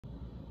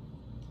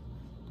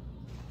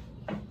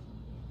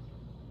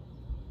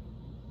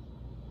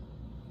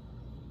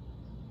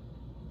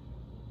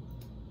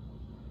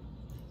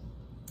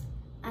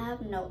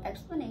have no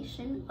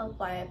explanation of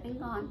why I've been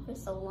gone for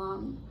so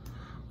long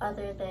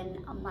other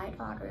than my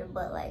daughter,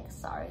 but like,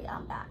 sorry,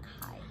 I'm back.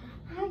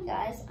 Hi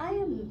guys, I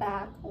am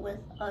back with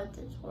a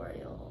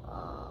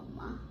tutorial.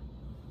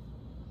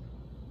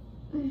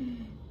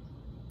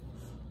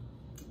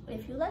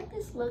 If you like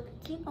this look,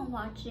 keep on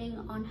watching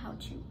on how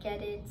to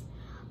get it.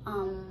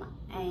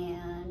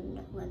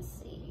 And let's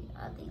see,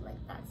 I think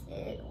like that's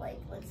it. Like,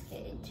 let's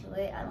get into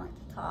it. I don't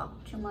like to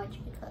talk too much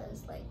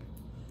because like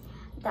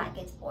that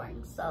gets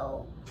boring.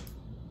 So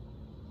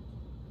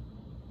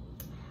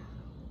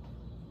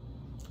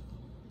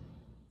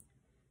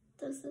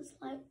does this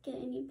light get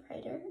any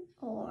brighter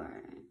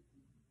or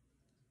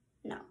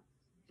no?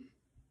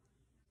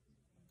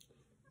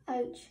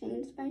 I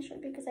changed my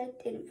shirt because I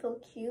didn't feel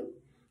cute.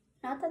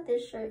 Not that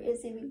this shirt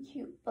is even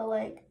cute, but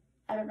like,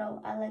 I don't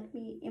know, I like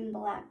me in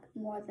black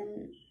more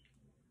than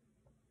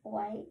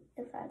white,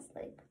 if that's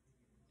like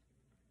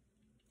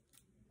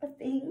a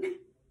thing.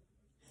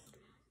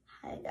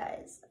 Hi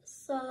guys,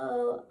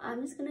 so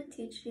I'm just gonna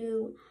teach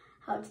you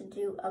how to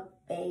do a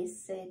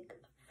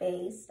basic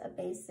face, a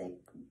basic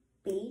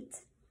beat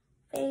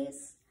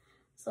face.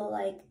 So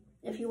like,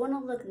 if you want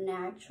to look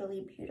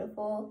naturally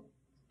beautiful,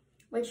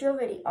 which you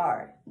already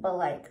are, but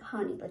like,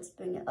 honey, let's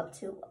bring it up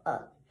to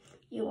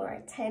you are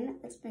a 10,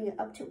 let's bring it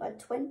up to a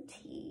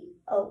 20,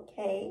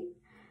 okay?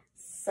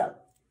 So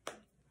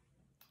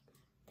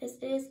this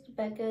is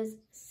Becca's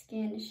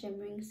Skin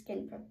Shimmering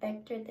Skin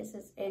Perfector. This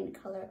is in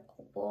color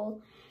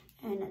Opal,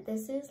 and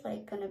this is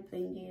like gonna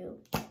bring you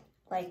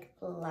like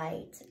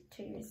light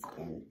to your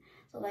skin.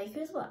 So like,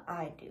 here's what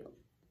I do.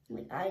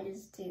 Like, I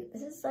just do,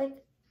 this is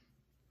like,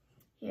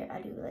 here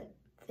I do like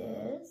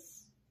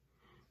this,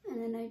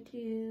 and then I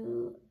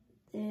do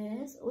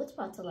this. Oh, it's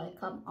about to like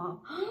come off.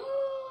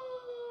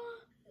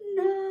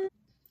 No,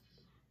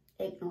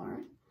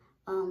 ignore.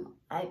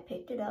 I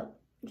picked it up.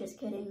 Just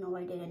kidding, no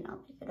I didn't. I'll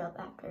pick it up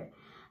after.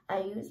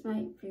 I used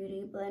my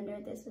beauty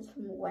blender. This is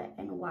from Wet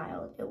n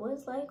Wild. It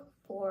was like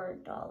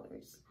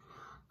 $4.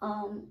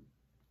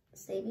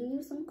 Saving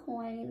you some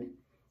coin.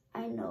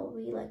 I know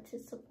we like to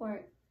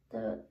support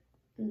the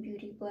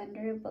beauty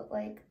blender, but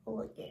like,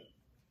 look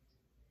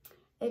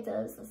it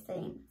does the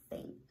same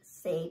thing.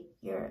 Save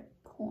your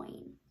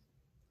coin.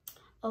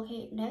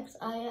 Okay, next,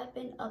 I have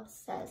been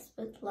obsessed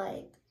with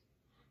like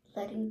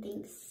letting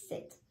things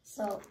sit.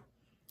 So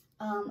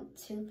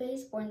Too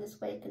Faced Born This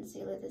Way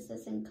concealer. This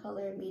is in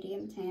color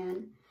medium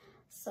tan.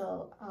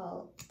 So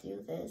I'll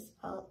do this.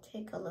 I'll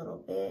take a little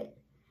bit.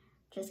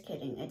 Just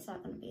kidding, it's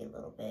not gonna be a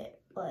little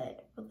bit,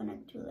 but we're gonna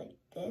do like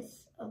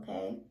this,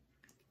 okay?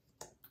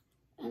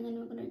 And then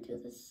we're gonna do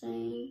the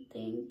same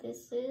thing.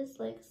 This is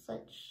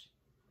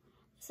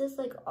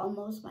like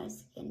almost my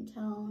skin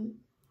tone,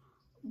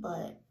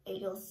 but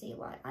you'll see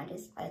why. I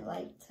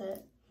like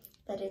to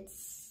let it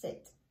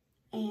sit.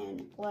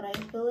 And what I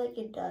feel like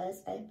it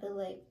does, I feel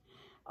like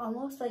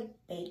almost like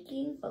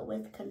baking, but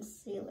with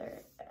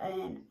concealer.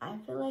 And I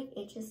feel like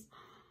it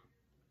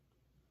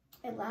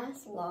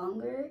lasts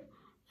longer,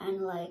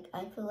 and like,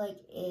 I feel like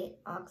it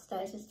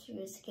oxidizes to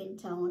your skin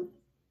tone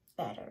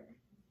better.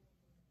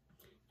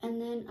 And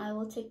then I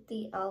will take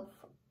the e.l.f.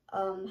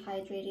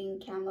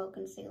 Hydrating Camo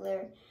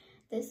Concealer.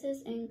 This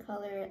is in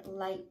color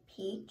Light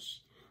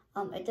Peach.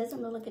 It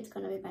doesn't look like it's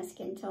gonna be my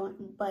skin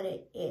tone, but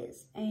it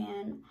is.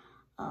 And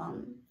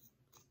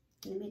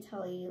let me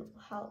tell you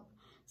how.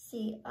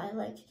 See, I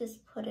like to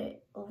just put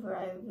it over.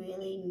 I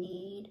really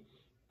need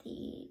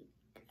the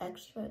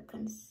extra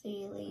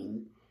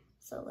concealing.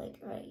 So like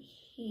right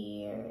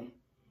here,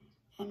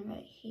 and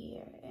right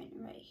here, and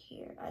right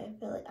here. I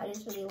feel like I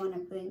just really want to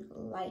bring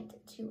light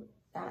to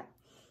that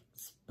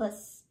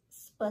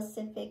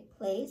specific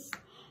place.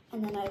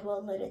 And then I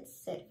will let it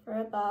sit for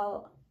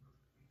about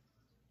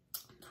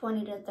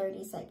 20 to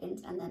 30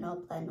 seconds, and then I'll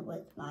blend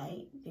with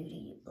my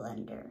beauty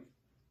blender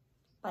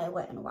by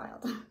Wet n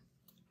Wild.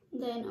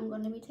 Then I'm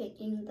going to be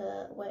taking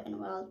the Wet n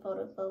Wild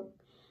Photo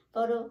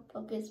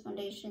Focus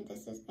Foundation.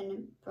 This is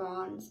in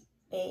bronze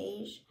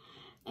beige,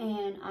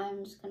 and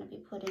I'm just going to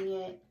be putting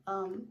it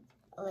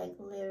like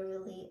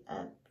literally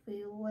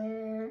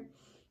everywhere.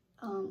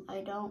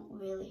 I don't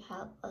really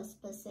have a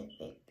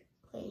specific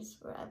place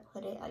where I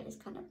put it. I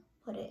just kind of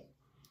put it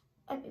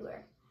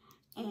everywhere,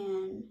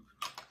 and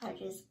I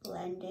just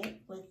blend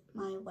it with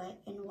my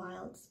Wet n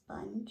Wild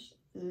sponge.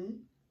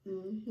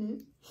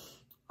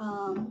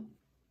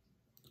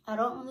 I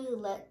don't really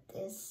let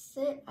this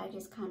sit. I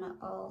just kind of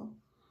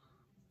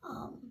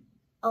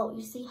oh,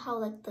 you see how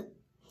like I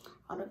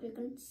don't know if you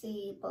can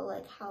see, but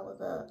like how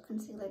the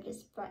concealer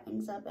just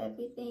brightens up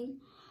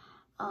everything.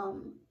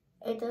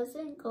 It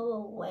doesn't go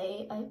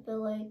away. I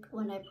feel like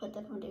when I put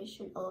the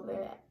foundation over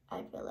it,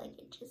 I feel like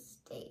it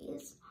just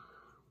stays.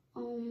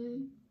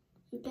 You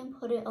can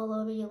put it all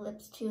over your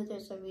lips too.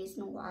 There's a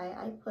reason why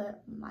I put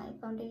my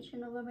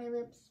foundation over my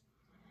lips,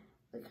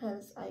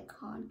 because I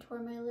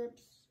contour my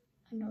lips.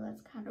 I know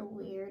that's kind of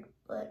weird,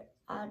 but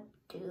I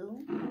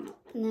do.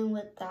 And then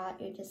with that,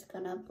 you're just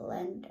gonna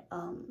blend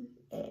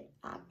it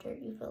after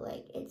you feel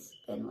like it's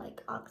been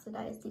like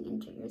oxidizing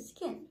into your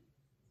skin.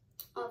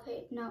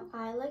 Okay, now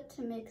I like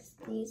to mix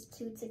these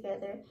two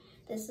together.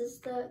 This is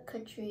the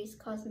Catrice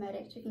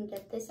Cosmetics. You can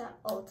get this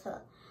at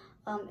Ulta.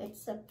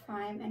 It's a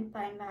prime and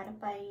fine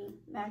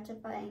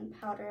mattifying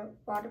powder,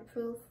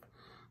 waterproof.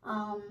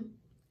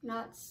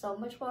 Not so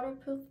much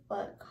waterproof,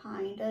 but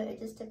kinda. It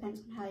just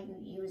depends on how you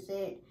use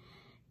it.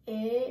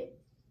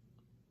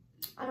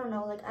 I don't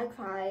know, like I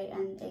cry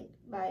and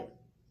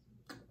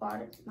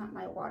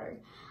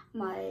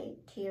my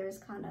tears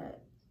kind of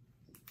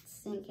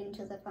sink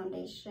into the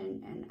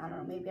foundation, and I don't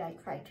know, maybe I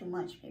cry too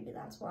much, maybe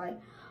that's why.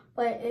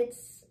 But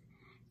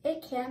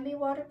it can be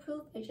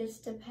waterproof, it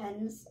just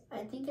depends.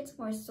 I think it's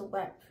more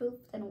sweat proof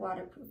than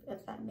waterproof,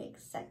 if that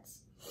makes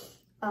sense.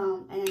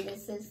 And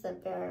this is the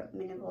Bare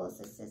Minerals.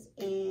 This is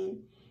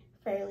in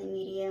Fairly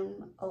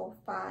Medium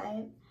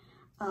 05.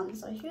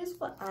 So here's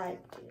what I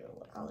do.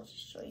 I'll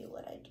just show you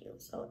what I do.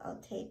 So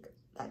I'll take,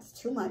 that's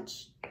too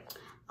much,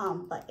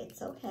 but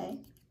it's okay.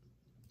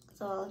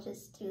 So I'll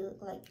just do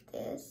like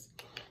this.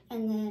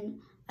 And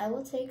then I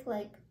will take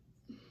like,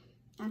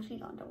 actually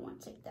no, I don't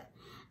want to take that.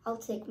 I'll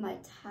take my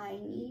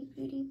tiny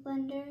beauty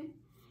blender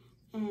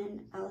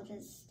and I'll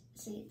just,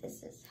 see,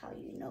 this is how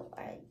you know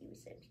I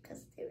use it,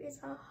 because there is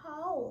a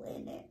hole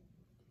in it.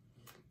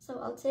 So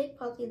I'll take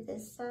probably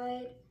this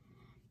side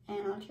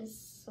and I'll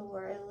just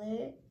swirl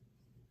it.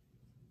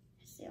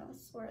 See, I'll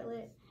swirl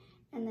it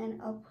and then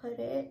I'll put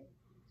it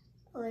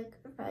like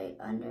right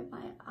under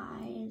my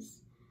eyes.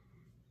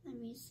 Let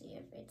me see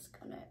if it's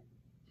gonna,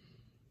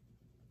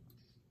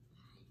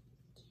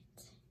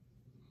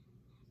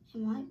 it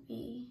might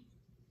be.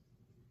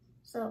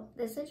 So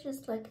this is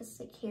just like a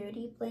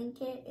security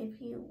blanket,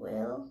 if you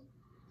will.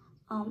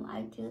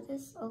 I do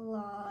this a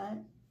lot.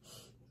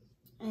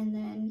 And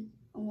then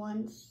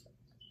once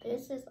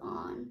this is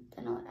on,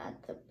 then I'll add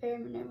the Bare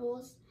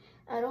Minerals.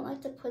 I don't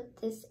like to put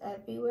this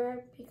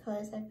everywhere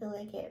because I feel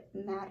like it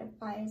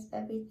mattifies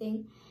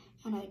everything,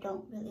 and I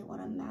don't really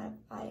want to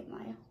mattify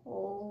my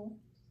whole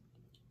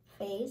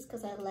face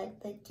because I like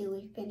the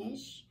dewy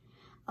finish.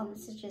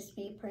 This is just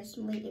me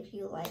personally. If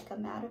you like a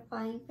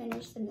mattifying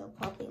finish, then you'll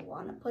probably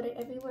want to put it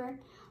everywhere,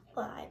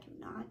 but I do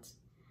not.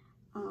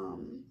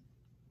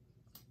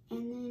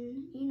 And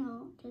then, you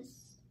know,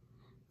 just,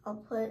 I'll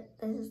put,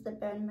 this is the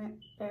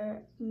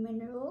Bare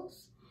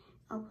Minerals.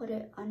 I'll put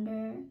it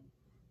under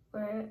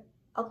where,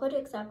 I'll put it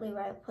exactly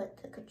where I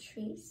put the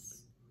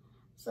Catrice.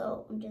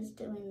 So I'm just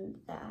doing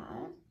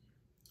that.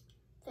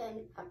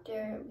 Then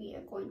after, we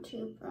are going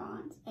to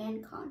bronze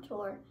and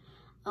contour.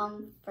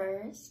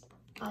 First,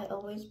 I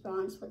always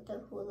bronze with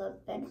the Hoola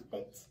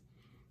Benefit.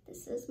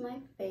 This is my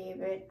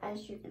favorite.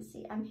 As you can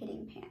see, I'm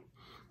hitting pan.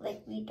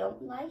 Like, we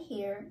don't lie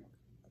here.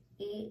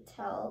 We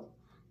tell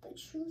the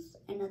truth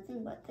and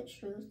nothing but the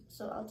truth.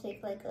 So I'll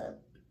take like a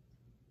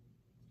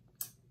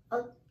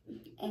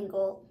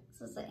angle.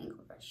 This is the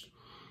angle brush.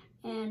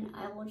 And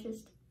I will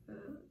just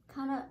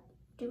kind of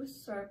do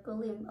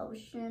circular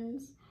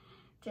motions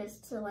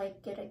just to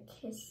like get a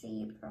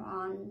kissy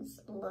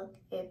bronze look,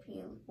 if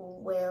you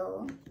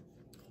will.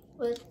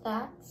 With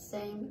that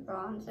same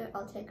bronzer,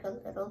 I'll take a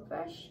little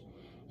brush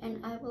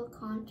and I will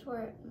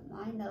contour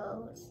my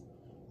nose.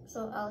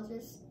 So I'll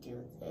just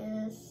do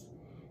this,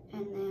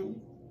 and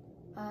then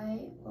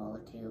I will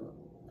do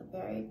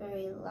very,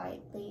 very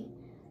lightly.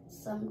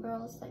 Some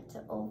girls like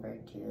to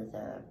overdo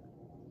the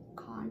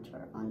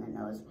contour on the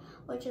nose,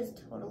 which is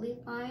totally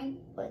fine,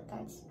 but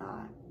that's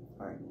not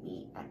for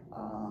me at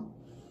all.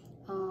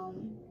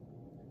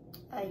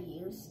 I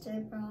used to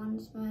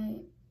bronze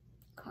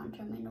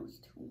contour my nose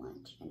too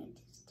much, and it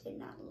just did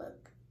not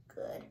look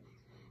good.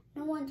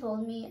 No one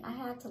told me, I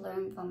had to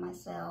learn for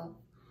myself.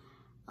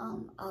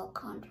 I'll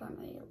contour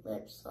my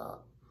lips. So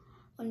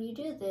when you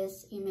do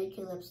this, you make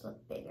your lips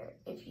look bigger,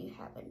 if you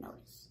haven't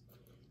noticed.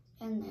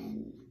 And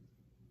then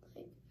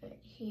like right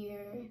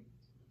here,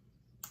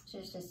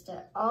 it's just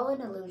all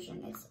an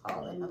illusion. It's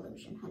all an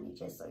illusion, honey,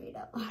 just so you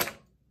know.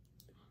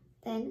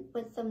 Then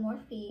with the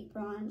Morphe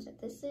bronze,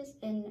 this is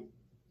in,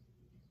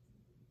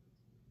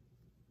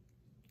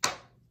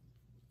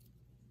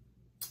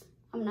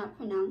 I'm not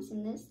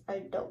pronouncing this. I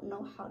don't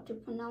know how to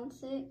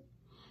pronounce it.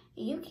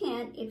 You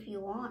can if you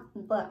want,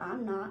 but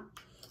I'm not.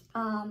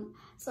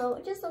 So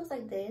it just looks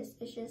like this.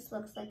 It just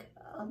looks like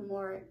a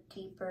more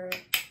deeper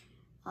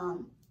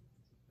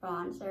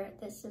bronzer.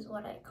 This is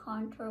what I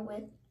contour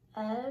with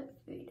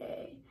every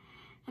day.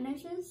 And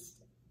it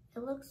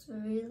looks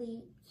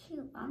really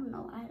cute. I don't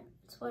know.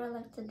 It's what I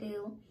like to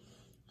do.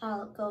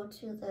 I'll go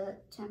to the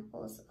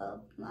temples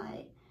of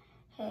my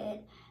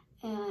head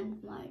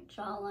and my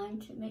jawline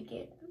to make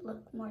it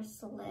look more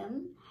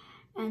slim.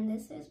 And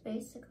this is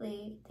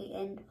basically the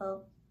end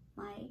of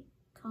my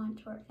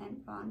contour and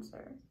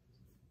bronzer.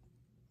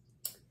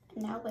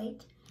 Now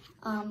wait.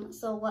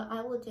 So what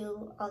I will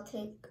do, I'll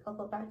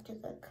go back to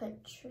the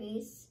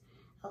Catrice.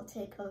 I'll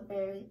take a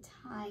very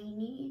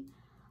tiny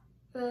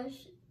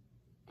brush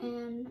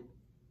and,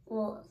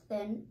 well,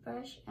 thin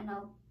brush, and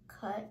I'll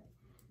cut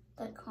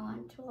the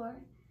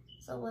contour.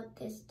 So what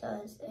this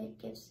does, it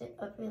gives it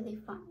a really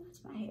fine,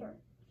 that's my hair,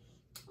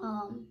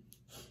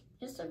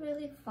 just a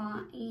really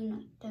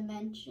fine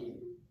dimension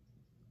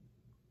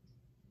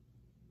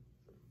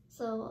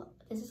So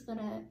this is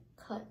gonna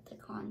cut the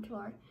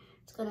contour.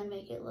 It's gonna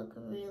make it look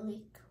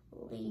really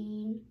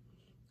clean.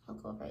 I'll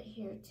go right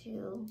here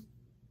too.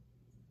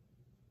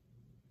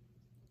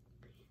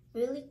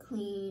 Really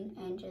clean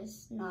and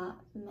just not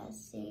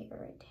messy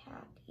or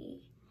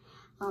tacky.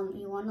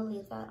 You want to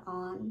leave that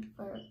on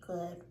for a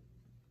good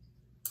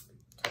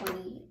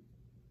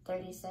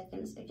 20-30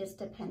 seconds. It just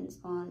depends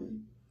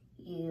on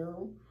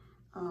you.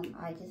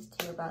 I just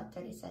do about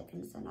 30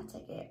 seconds and I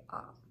take it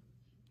off.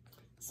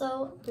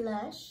 So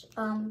blush,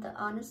 the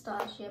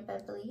Anastasia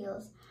Beverly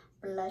Hills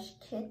Blush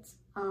Kit,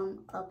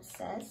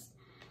 Obsessed.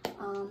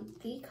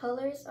 The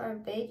colors are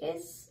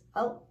Vegas,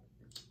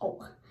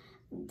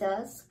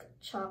 Dusk,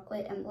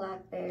 Chocolate, and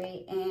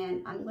Blackberry,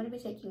 and I'm going to be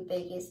taking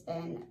Vegas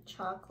and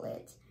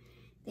Chocolate.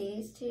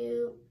 These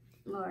two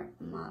are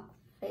my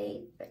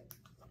favorite.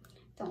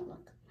 Don't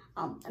look.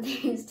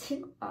 These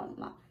two are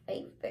my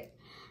favorite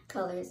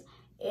colors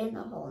in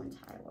the whole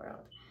entire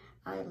world.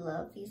 I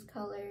love these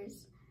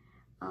colors.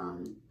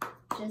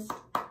 Just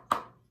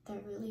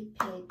they're really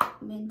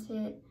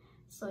pigmented,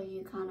 so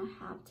you kind of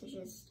have to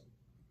just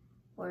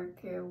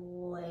work your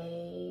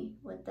way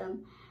with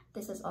them.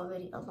 This is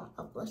already a lot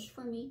of blush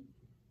for me.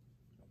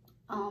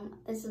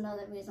 This is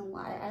another reason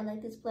why I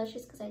like these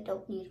blushes, because I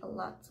don't need a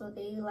lot, so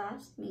they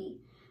last me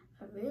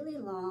a really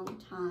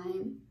long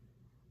time.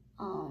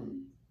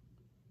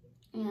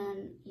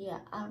 And yeah,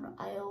 I don't know,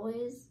 I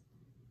always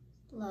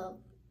love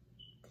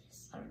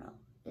this. I don't know,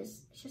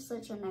 it's just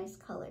such a nice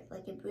color.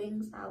 Like, it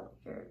brings out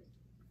your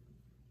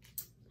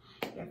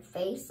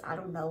face. I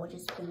don't know, it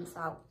just brings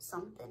out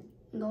something.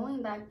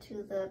 Going back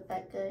to the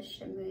Becca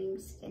Shimmering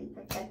Skin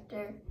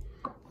Perfector,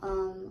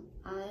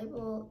 I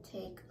will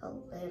take a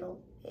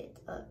little bit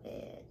of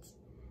it,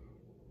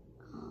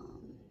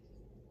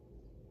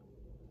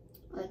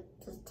 like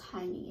the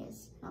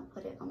tiniest, and I'll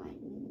put it on my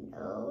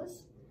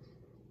nose,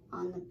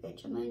 on the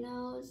bridge of my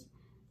nose,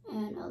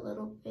 and a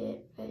little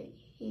bit right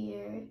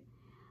here.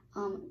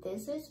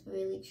 This is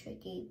really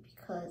tricky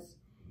because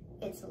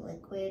it's a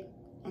liquid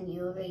and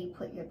you already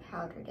put your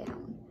powder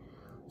down.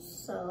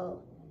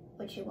 So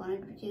what you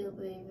want to do,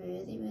 be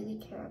really, really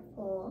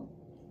careful,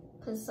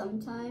 because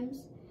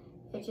sometimes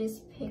it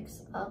just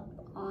picks up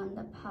on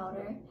the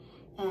powder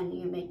and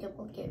your makeup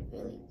will get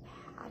really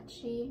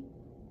patchy.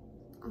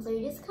 So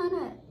you just kind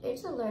of,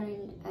 it's a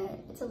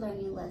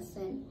learning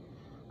lesson.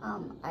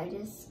 I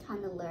just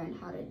kind of learned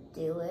how to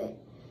do it.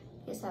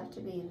 You just have to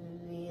be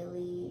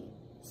really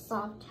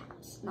soft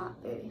taps,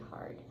 not very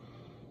hard,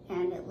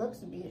 and it looks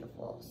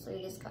beautiful. So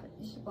you just gotta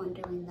keep on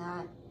doing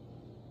that.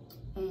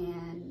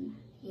 And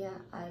yeah,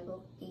 I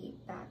will be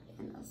back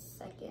in a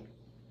second.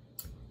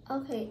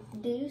 Okay,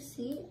 do you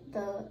see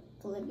the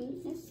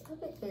glitziness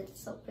of it?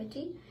 It's so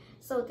pretty.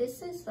 So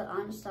this is the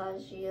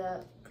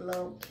Anastasia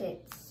Glow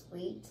Kit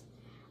Sweet.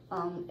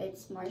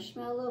 It's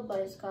marshmallow,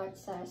 butterscotch,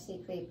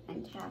 sassy grape,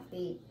 and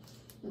taffy.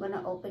 I'm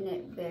gonna open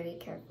it very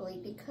carefully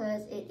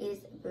because it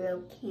is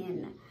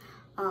broken.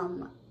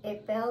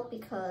 It fell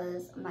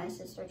because my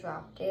sister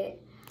dropped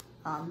it.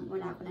 We're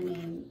not gonna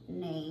name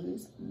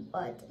names,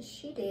 but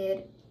she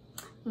did.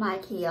 My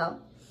Kia.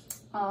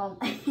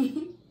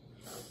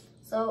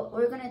 So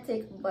we're gonna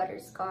take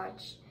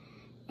butterscotch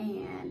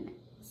and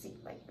see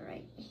if I can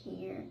right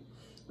here.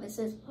 This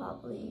is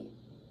probably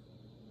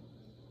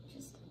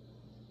just,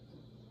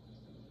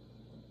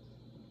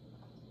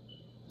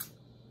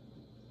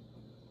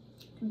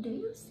 do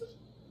you see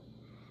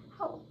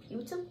how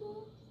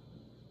beautiful?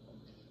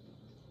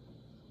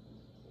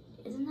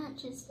 Isn't that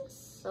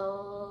just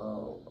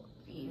so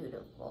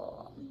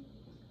beautiful?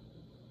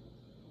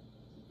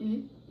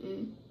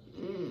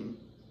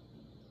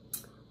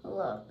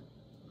 Look,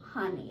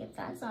 honey, if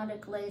that's not a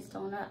glazed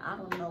donut, I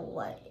don't know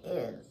what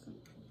is.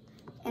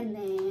 And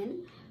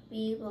then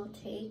we will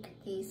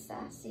take the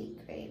sassy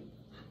grape.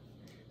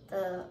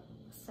 The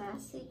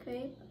sassy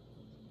grape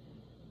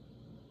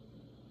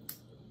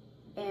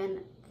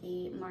and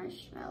the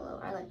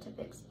marshmallow. I like to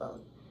mix both.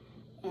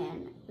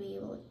 And we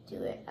will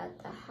do it at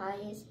the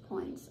highest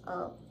points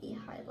of the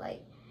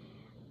highlight.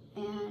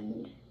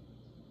 And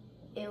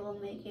it will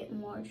make it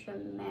more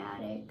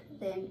dramatic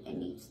than it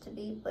needs to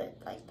be, but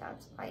like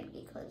that's fine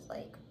because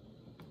like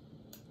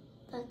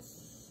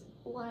that's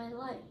what I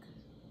like.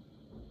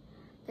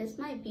 This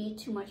might be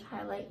too much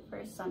highlight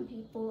for some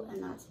people,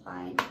 and that's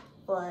fine,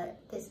 but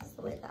this is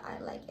the way that I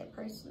like it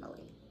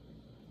personally.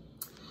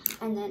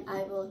 And then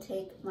I will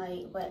take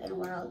my Wet n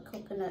Wild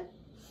Coconut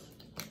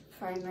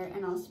Primer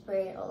and I'll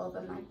spray it all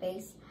over my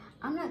face.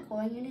 I'm not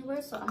going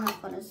anywhere, so I'm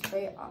not going to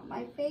spray it on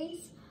my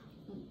face.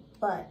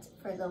 But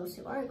for those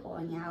who are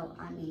going out,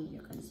 I mean, you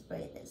can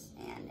spray this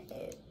and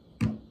it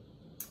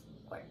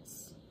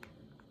works.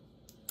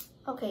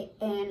 Okay,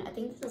 and I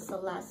think this is the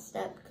last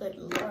step. Good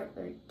Lord,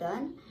 we're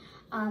done.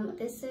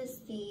 This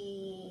is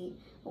the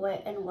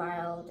Wet n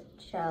Wild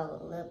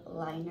Gel Lip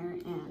Liner,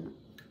 and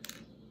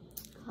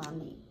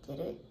honey, did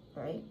it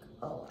break?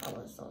 Oh, I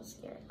was so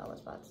scared. I was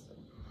about to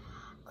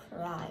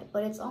cry,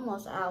 but it's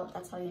almost out.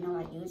 That's how you know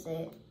I use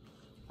it.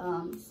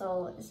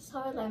 So this is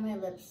how I line my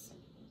lips.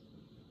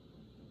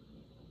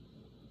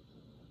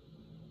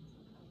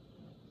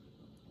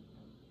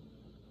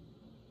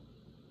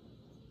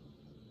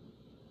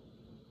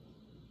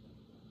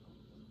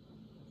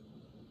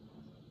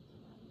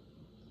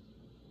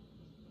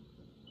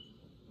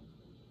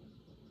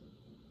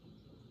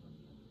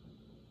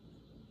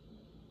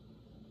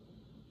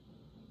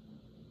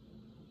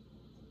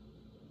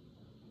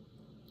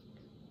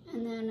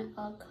 And then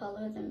I'll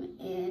color them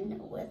in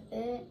with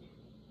it.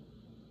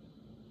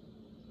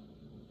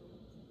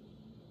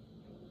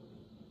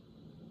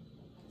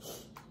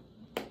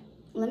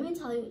 Let me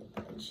tell you,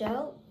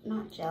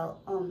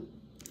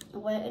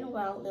 Wet n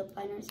Wild lip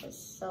liners are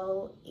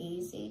so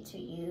easy to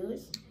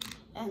use,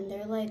 and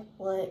they're like,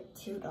 what,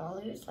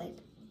 $2? Like,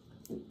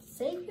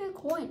 save your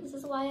coin. This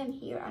is why I'm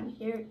here. I'm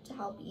here to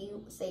help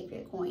you save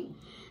your coin.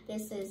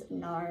 This is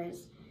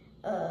NARS.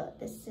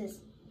 This is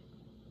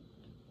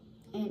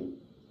in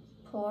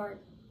Por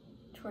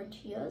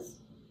Tortillas.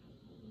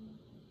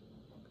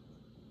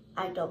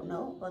 I don't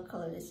know what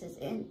color this is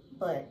in,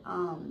 but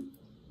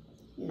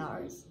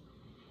NARS.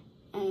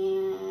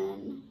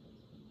 And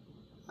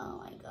oh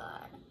my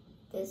god,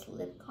 this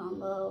lip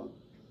combo,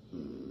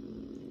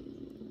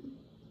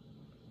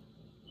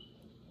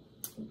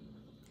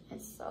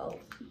 it's so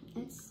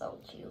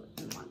cute.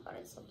 Oh my god,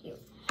 it's so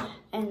cute.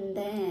 And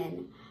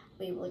then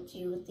we will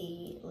do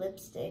the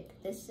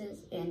lipstick. This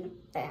is in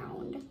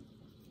Bound.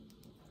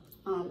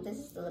 This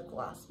is the lip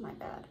gloss, my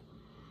bad.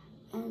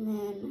 And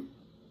then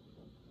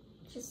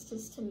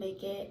just to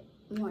make it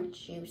more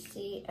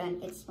juicy,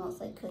 and it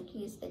smells like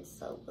cookies. It's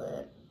so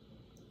good.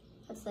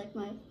 It's like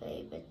my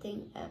favorite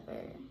thing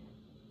ever.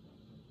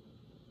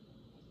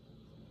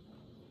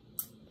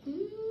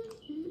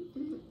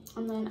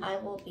 And then I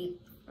will be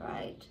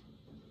right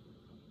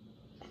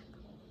back.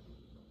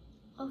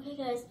 Okay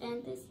guys,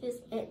 and this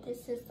is it.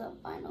 This is the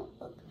final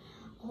look.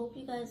 I hope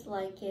you guys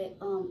like it.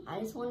 I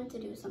just wanted to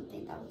do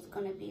something that was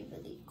gonna be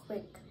really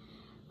quick.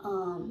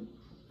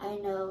 I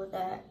know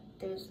that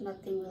there's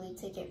nothing really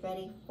to get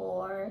ready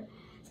for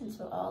since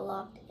we're all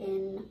locked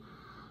in.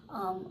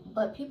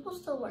 But people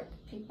still work,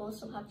 people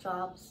still have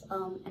jobs,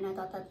 and I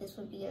thought that this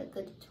would be a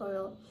good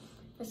tutorial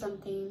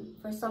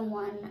for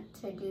someone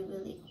to do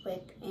really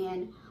quick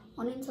and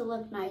wanting to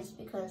look nice,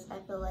 because I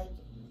feel like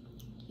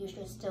you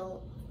should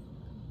still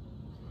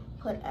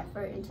put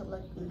effort into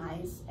looking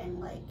nice, and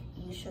like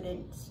you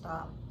shouldn't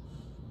stop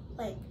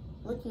like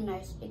looking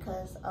nice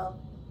because of,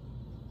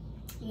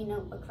 you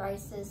know, a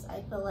crisis.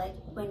 I feel like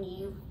when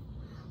you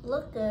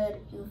look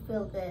good, you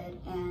feel good,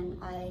 and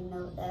I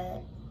know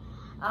that,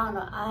 I don't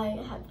know,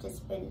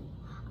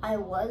 I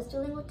was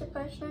dealing with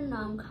depression.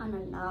 Now I'm kind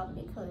of not,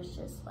 because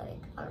just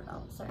like, I don't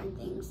know, certain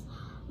things.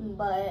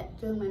 But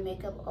doing my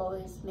makeup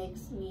always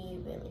makes me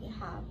really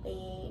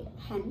happy,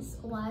 hence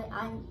why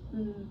I'm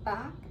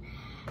back.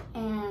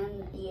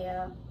 And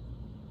yeah,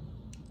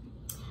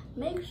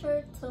 make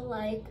sure to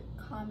like,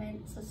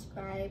 comment,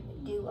 subscribe,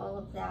 do all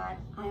of that.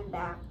 I'm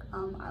back.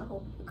 I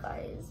hope you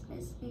guys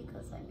miss me,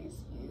 because I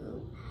miss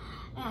you.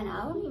 And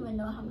I don't even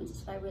know how many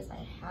subscribers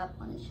I have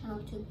on this channel,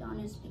 to be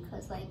honest,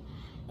 because like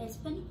it's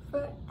been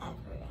forever,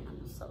 and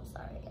I'm so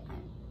sorry.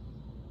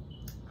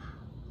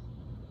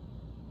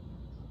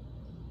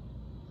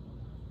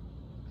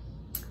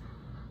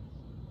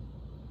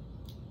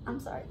 I'm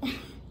sorry.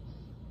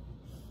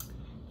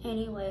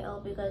 Anyway, I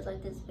hope you guys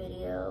like this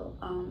video.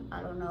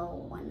 I don't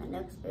know when the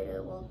next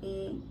video will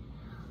be.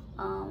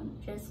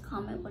 Just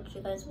comment what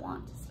you guys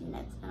want to see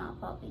next, and I'll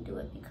probably do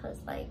it, because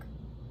like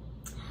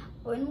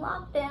we're in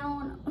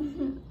lockdown.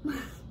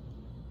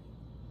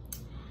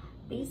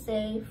 Be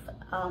safe,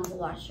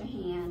 wash your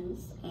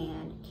hands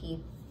and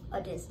keep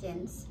a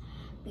distance.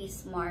 Be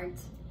smart,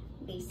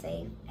 be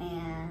safe,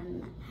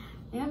 and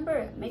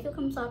remember, makeup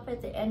comes off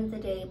at the end of the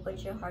day,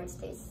 but your heart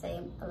stays the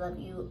same. I love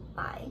you.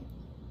 Bye.